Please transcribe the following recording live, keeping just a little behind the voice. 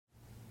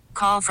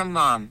Call from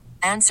mom.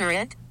 Answer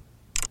it.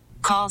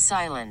 Call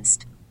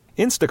silenced.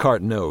 Instacart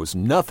knows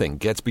nothing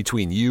gets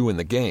between you and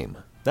the game.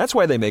 That's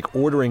why they make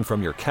ordering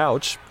from your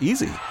couch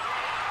easy.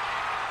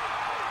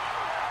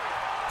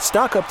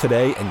 Stock up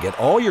today and get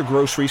all your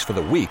groceries for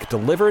the week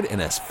delivered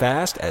in as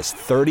fast as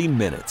 30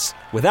 minutes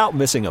without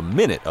missing a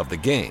minute of the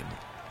game.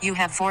 You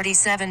have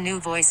 47 new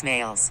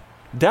voicemails.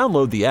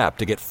 Download the app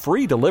to get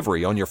free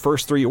delivery on your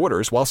first 3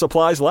 orders while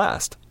supplies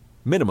last.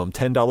 Minimum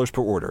 $10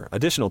 per order.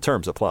 Additional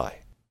terms apply.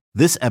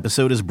 This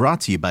episode is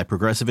brought to you by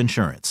Progressive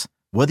Insurance.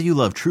 Whether you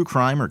love true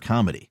crime or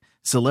comedy,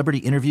 celebrity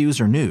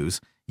interviews or news,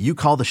 you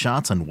call the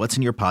shots on what's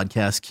in your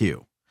podcast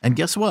queue. And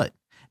guess what?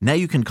 Now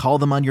you can call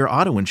them on your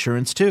auto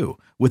insurance too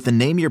with the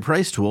Name Your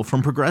Price tool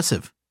from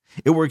Progressive.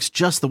 It works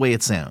just the way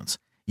it sounds.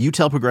 You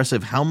tell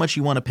Progressive how much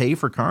you want to pay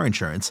for car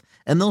insurance,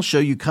 and they'll show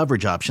you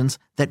coverage options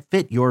that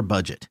fit your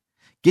budget.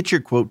 Get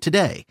your quote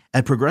today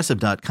at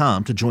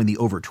Progressive.com to join the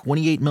over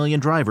 28 million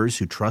drivers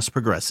who trust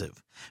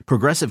Progressive.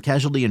 Progressive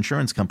Casualty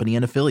Insurance Company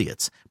and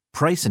Affiliates.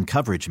 Price and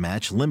coverage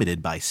match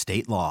limited by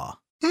state law.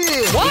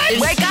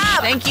 What? Wake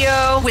up! Thank you.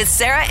 With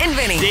Sarah and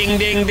Vinny. Ding,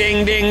 ding,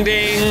 ding, ding,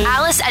 ding.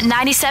 Alice at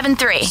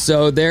 97.3.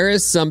 So there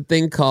is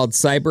something called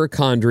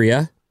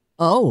Cyberchondria.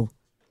 Oh.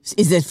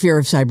 Is it fear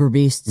of cyber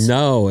beasts?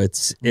 No,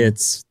 it's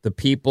the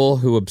people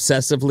who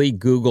obsessively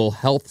Google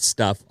health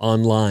stuff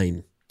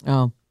online.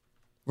 Oh.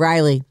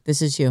 Riley,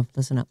 this is you.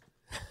 Listen up.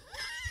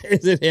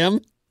 Is it him?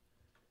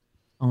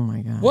 Oh,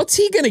 my God. What's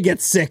he going to get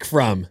sick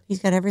from? He's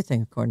got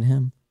everything, according to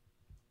him.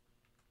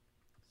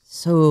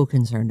 So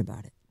concerned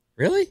about it.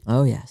 Really?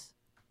 Oh, yes.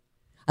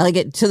 I like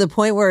it to the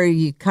point where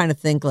you kind of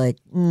think like,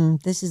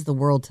 this is the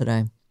world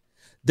today.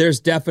 There's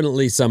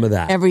definitely some of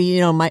that.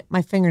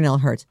 My fingernail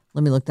hurts.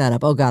 Let me look that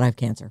up. Oh, God, I have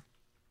cancer.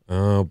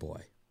 Oh,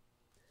 boy.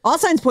 All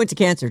signs point to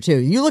cancer, too.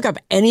 You look up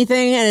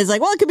anything and it's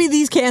like, well, it could be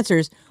these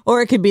cancers,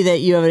 or it could be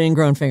that you have an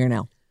ingrown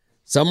fingernail.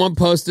 Someone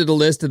posted a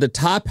list of the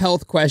top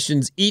health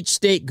questions each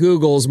state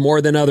Googles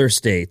more than other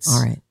states.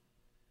 All right.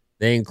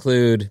 They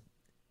include,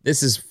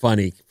 this is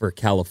funny for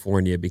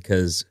California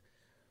because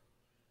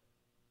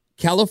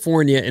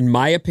California, in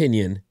my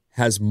opinion,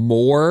 has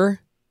more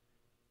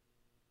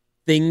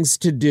things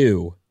to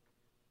do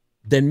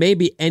than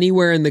maybe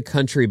anywhere in the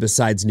country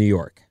besides New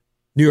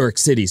York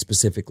City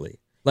specifically.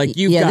 Like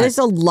you've got there's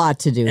a lot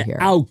to do here.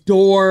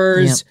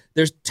 Outdoors, Yep.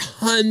 There's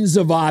tons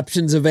of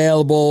options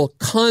available.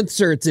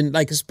 Concerts and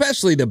like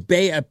especially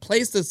a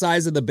place the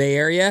size of the Bay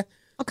Area.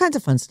 All kinds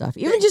of fun stuff.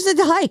 Even just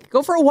a hike,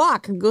 go for a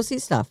walk and go see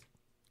stuff.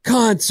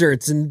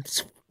 Concerts and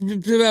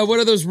what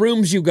are those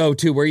rooms you go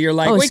to where you're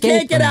like, we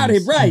can't get out of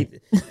here,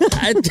 right?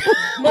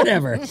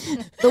 Whatever.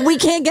 The we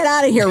can't get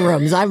out of here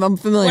rooms. I'm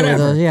familiar with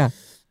those. Yeah,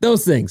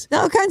 those things.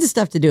 All kinds of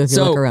stuff to do if you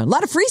look around. A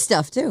lot of free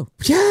stuff too.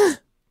 Yeah,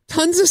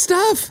 tons of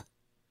stuff.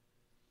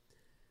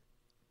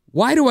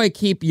 Why do I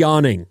keep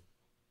yawning?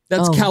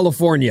 That's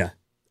California.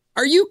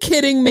 Are you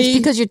kidding me? It's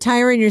because you're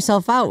tiring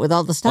yourself out with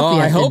all the stuff you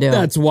have I hope to do.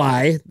 that's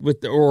why.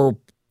 Or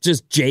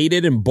just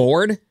jaded and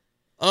bored.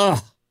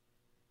 Ugh.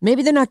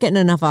 Maybe they're not getting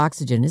enough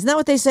oxygen. Isn't that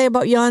what they say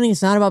about yawning?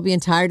 It's not about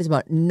being tired. It's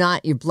about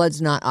your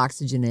blood's not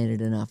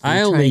oxygenated enough.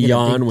 I only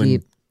yawn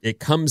when it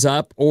comes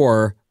up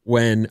or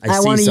when I see someone. I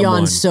want to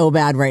yawn so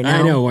bad right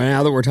now. I know.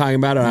 Now that we're talking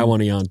about it, I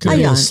want to yawn too. Could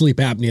be a sleep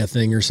apnea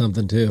thing or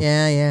something too.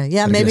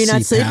 Yeah. Maybe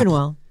not sleeping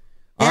well.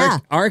 Yeah.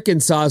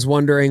 Arkansas is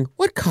wondering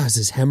what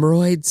causes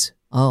hemorrhoids.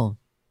 Oh,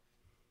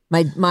 I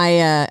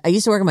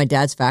used to work at my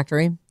dad's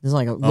factory. This is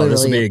like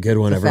this will be a good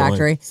one. Everyone,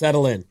 factory.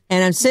 Settle in.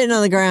 And I'm sitting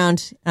on the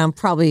ground. And I'm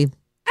probably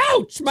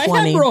ouch, my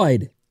 20.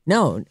 hemorrhoid.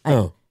 No,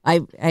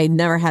 I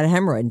never had a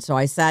hemorrhoid, and so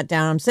I sat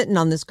down. I'm sitting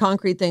on this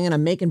concrete thing, and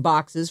I'm making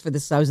boxes for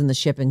this. I was in the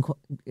shipping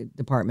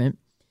department,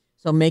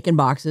 so I'm making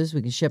boxes.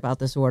 We can ship out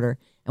this order.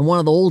 And one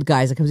of the old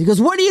guys that comes, he goes,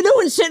 "What are you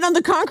doing sitting on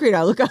the concrete?"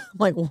 I look up, I'm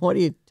like, "What are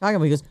you talking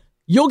about?" He goes,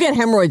 "You'll get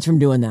hemorrhoids from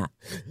doing that."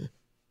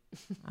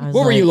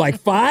 What were you, like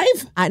 5?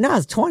 I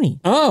was 20.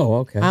 Oh,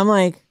 okay. I'm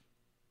like,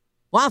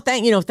 wow,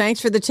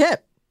 thanks for the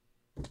tip.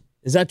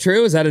 Is that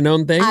true? Is that a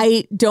known thing?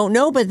 I don't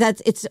know, but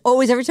it's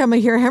always, every time I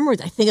hear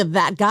hemorrhoids, I think of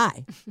that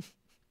guy.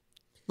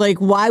 Like,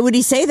 why would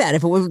he say that?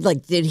 If it was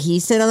like, did he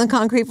sit on the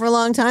concrete for a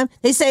long time?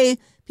 They say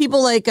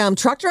people like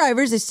truck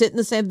drivers, they sit in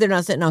the same, they're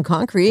not sitting on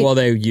concrete. Well,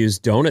 they use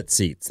donut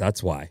seats.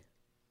 That's why.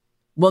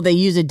 Well, they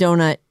use a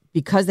donut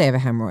because they have a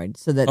hemorrhoid,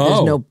 so that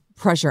there's no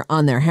pressure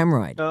on their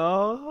hemorrhoid.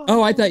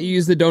 Oh, I thought you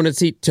used the donut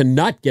seat to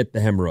not get the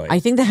hemorrhoid. I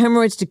think the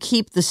hemorrhoid's to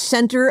keep the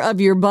center of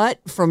your butt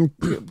from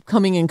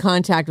coming in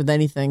contact with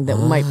anything that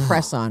might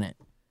press on it.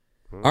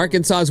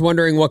 Arkansas is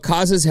wondering what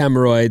causes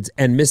hemorrhoids,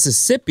 and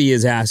Mississippi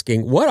is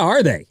asking, what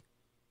are they?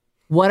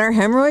 What are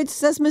hemorrhoids,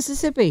 says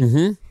Mississippi.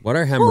 Mm-hmm. What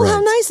are hemorrhoids? Well,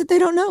 how nice that they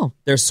don't know.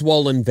 They're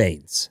swollen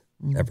veins,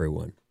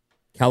 everyone.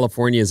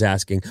 California is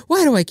asking,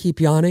 why do I keep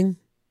yawning?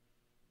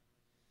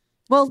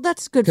 Well,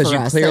 that's good for us.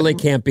 Because you clearly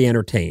can't be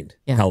entertained,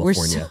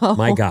 California.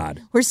 My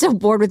God. We're so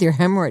bored with your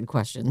hemorrhoid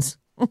questions.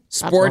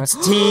 Sports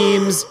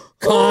teams,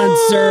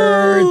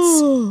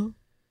 concerts,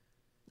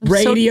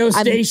 radio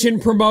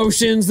station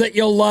promotions that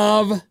you'll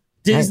love,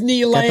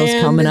 Disneyland. Got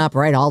those coming up,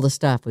 right? All the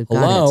stuff. We've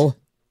got it.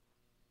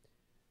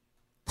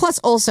 Plus,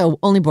 also,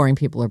 only boring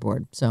people are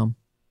bored. So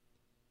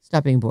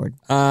stop being bored.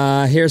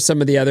 Here's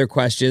some of the other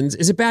questions.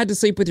 Is it bad to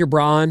sleep with your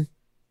bra on?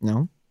 No.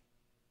 What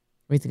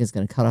do you think, it's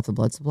going to cut off the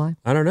blood supply?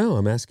 I don't know.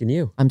 I'm asking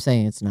you. I'm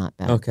saying it's not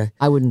bad. Okay.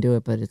 I wouldn't do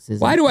it, but it's.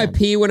 Why do I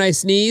pee when I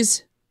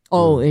sneeze?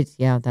 Oh,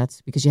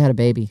 that's because you had a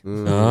baby.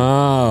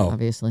 Oh.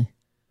 Obviously.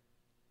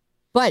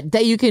 But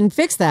that you can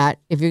fix that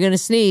if you're going to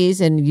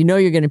sneeze and you know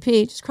you're going to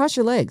pee. Just cross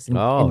your legs and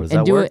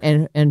do work?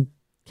 it and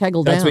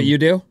kegel down. That's what you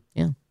do?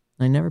 Yeah.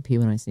 I never pee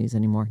when I sneeze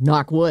anymore.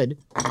 Knock wood.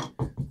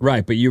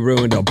 Right, but you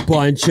ruined a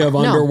bunch of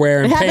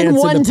underwear and it happened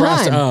pants one in the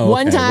process. time. Oh,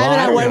 One okay. time, Well,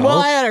 and I went, know.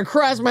 I had to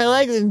cross my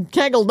legs and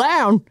kegel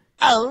down.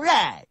 All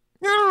right.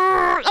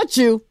 That's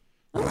you.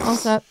 All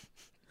set.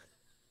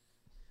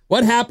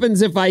 What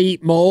happens if I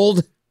eat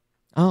mold?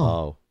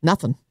 Oh,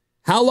 nothing.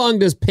 How long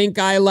does pink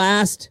eye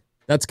last?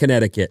 That's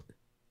Connecticut.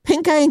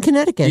 Pink eye in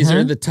Connecticut, These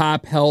are the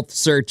top health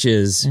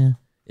searches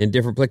in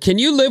different places. Can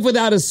you live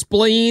without a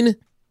spleen?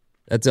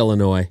 That's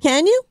Illinois.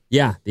 Can you?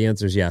 Yeah, the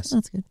answer is yes.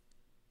 That's good.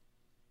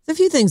 There's a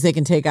few things they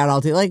can take out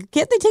altogether. Like,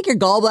 can't they take your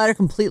gallbladder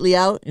completely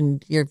out?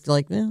 And you're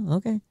like, yeah,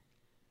 okay.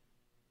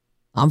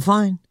 I'm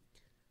fine.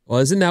 Well,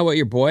 isn't that what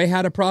your boy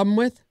had a problem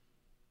with?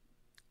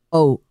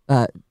 Oh,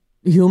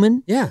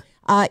 human? Yeah.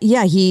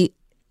 Yeah, he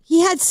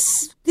had,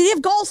 did he have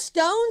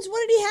gallstones?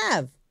 What did he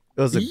have?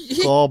 It was a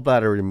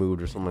gallbladder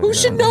removed or something Who like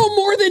that. should know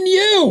more than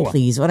you?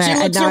 Please, what She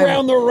I looks now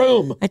around the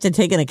room. I have to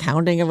take an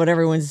accounting of what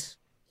everyone's.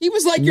 He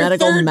was like your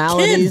medical third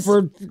maladies. kid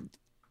for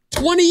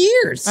 20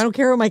 years. I don't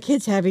care what my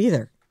kids have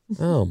either.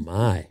 Oh,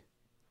 my.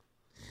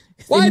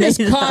 Why does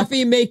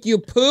coffee make you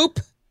poop?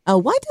 Oh,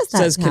 why does that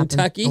Says happen?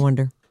 Kentucky. I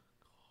wonder.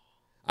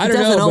 I don't It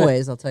doesn't know. but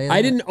always, I'll tell you I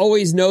that. didn't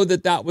always know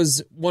that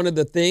was one of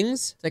the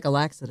things. It's like a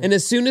laxative. And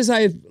as soon as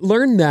I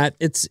learned that,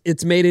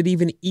 it's made it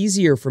even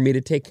easier for me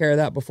to take care of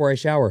that before I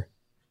shower.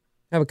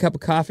 Have a cup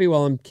of coffee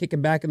while I'm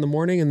kicking back in the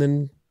morning, and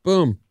then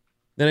boom.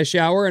 Then I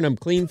shower and I'm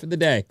clean for the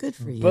day. Good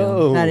for you.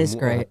 Boom. That is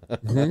great. But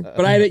you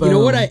know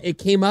what? It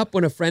came up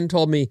when a friend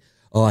told me,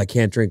 "Oh, I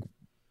can't drink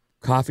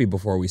coffee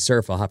before we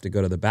surf. I'll have to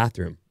go to the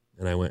bathroom."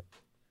 And I went,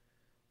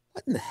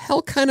 "What in the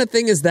hell kind of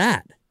thing is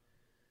that?"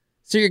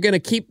 So you're going to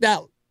keep that?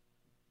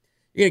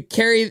 You're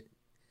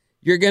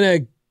going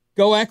to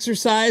go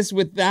exercise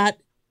with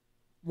that?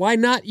 Why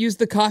not use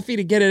the coffee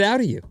to get it out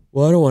of you?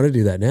 Well, I don't want to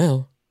do that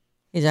now.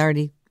 He's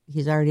already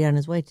on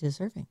his way to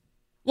surfing.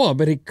 Well,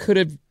 but he could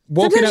have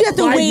woken Sometimes up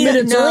 5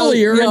 minutes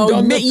earlier and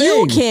done the thing.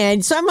 You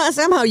can.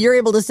 Somehow you're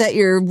able to set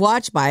your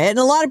watch by it. And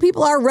a lot of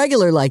people are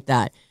regular like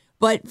that.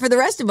 But for the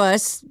rest of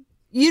us,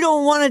 you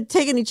don't want to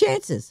take any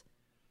chances.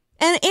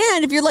 And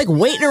if you're like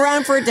waiting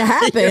around for it to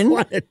happen,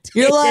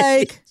 you're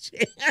like,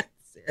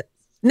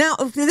 now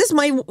this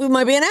might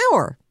be an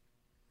hour.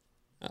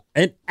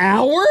 An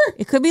hour?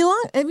 It could be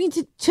long. I mean,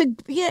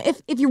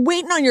 if you're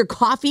waiting on your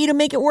coffee to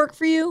make it work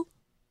for you.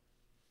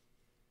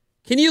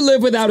 Can you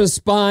live without a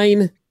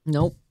spine?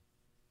 Nope.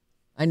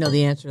 I know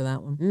the answer to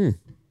that one.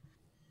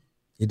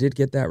 You did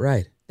get that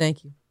right.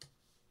 Thank you.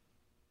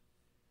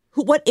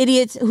 What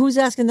idiots? Who's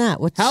asking that?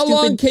 How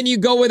long can you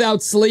go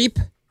without sleep?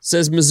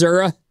 Says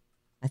Missouri.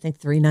 I think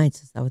 3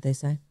 nights. Is that what they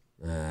say?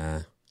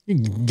 You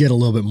can get a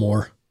little bit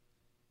more,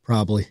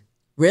 probably.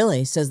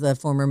 Really? Says the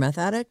former meth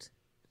addict?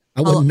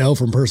 I wouldn't know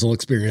from personal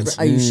experience.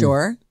 Are you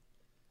sure?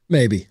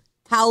 Maybe.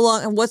 How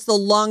long? What's the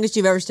longest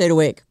you've ever stayed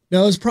awake?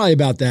 No, it's probably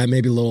about that.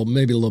 Maybe a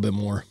little bit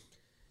more.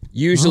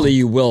 Usually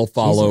you will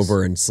fall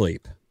over and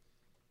sleep.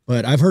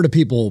 But I've heard of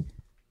people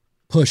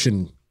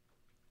pushing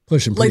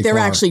pretty Like they're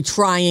far. actually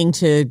trying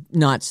to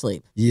not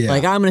sleep. Yeah.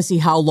 Like, I'm going to see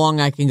how long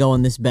I can go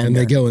in this bender. And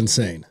they go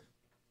insane.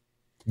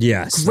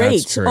 Yes,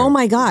 Great. that's true. Oh,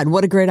 my God.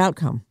 What a great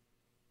outcome.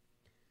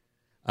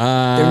 They're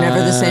never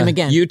the same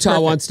again. Utah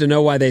Perfect. wants to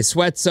know why they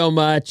sweat so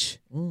much.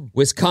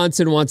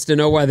 Wisconsin wants to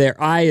know why their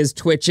eye is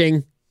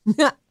twitching.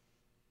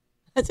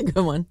 That's a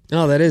good one.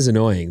 Oh, that is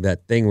annoying.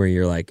 That thing where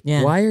you're like,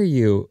 Yeah. why are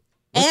you...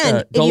 And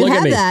if Don't you look at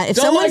have me. that, if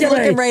Don't someone's look at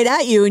looking me. right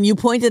at you and you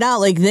point it out,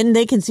 like, then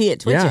they can see it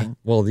twitching. Yeah,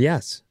 well,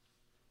 yes.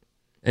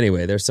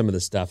 Anyway, there's some of the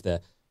stuff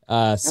that...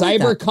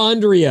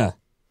 Cyberchondria.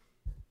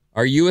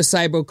 Are you a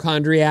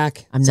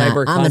cyberchondriac? I'm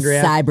not. I'm a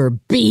cyber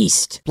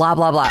beast. Blah,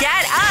 blah, blah.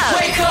 Get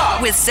up! Wake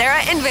up! With Sarah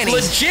and Vinny.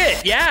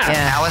 Legit, yeah. And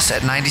Alice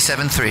at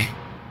 97.3.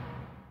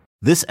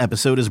 This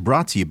episode is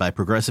brought to you by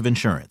Progressive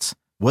Insurance.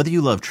 Whether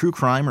you love true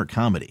crime or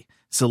comedy,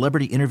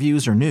 celebrity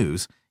interviews or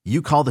news,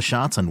 you call the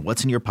shots on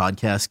what's in your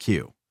podcast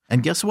queue.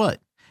 And guess what?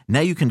 Now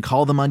you can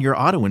call them on your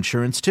auto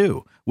insurance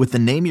too with the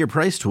Name Your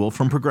Price tool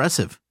from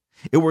Progressive.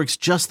 It works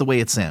just the way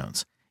it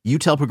sounds. You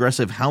tell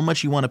Progressive how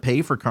much you want to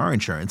pay for car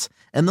insurance,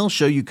 and they'll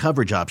show you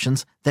coverage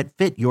options that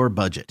fit your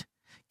budget.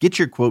 Get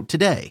your quote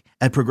today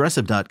at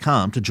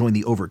Progressive.com to join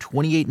the over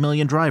 28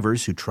 million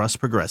drivers who trust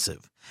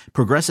Progressive.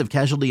 Progressive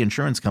Casualty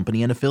Insurance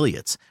Company and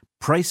Affiliates.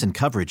 Price and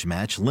coverage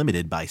match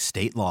limited by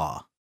state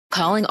law.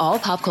 Calling all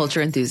pop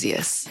culture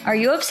enthusiasts. Are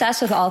you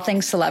obsessed with all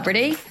things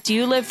celebrity? Do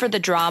you live for the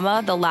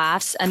drama, the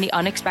laughs, and the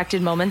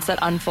unexpected moments that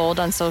unfold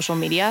on social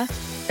media?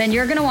 then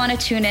you're going to want to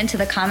tune in to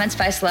the Comments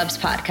by Celebs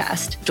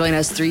podcast. Join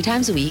us 3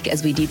 times a week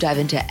as we deep dive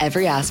into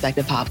every aspect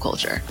of pop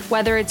culture.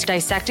 Whether it's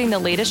dissecting the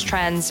latest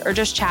trends or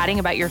just chatting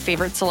about your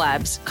favorite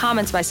celebs,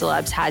 Comments by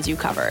Celebs has you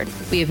covered.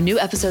 We have new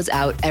episodes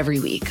out every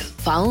week.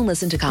 Follow and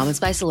listen to Comments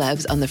by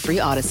Celebs on the free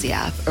Odyssey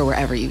app or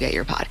wherever you get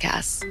your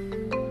podcasts.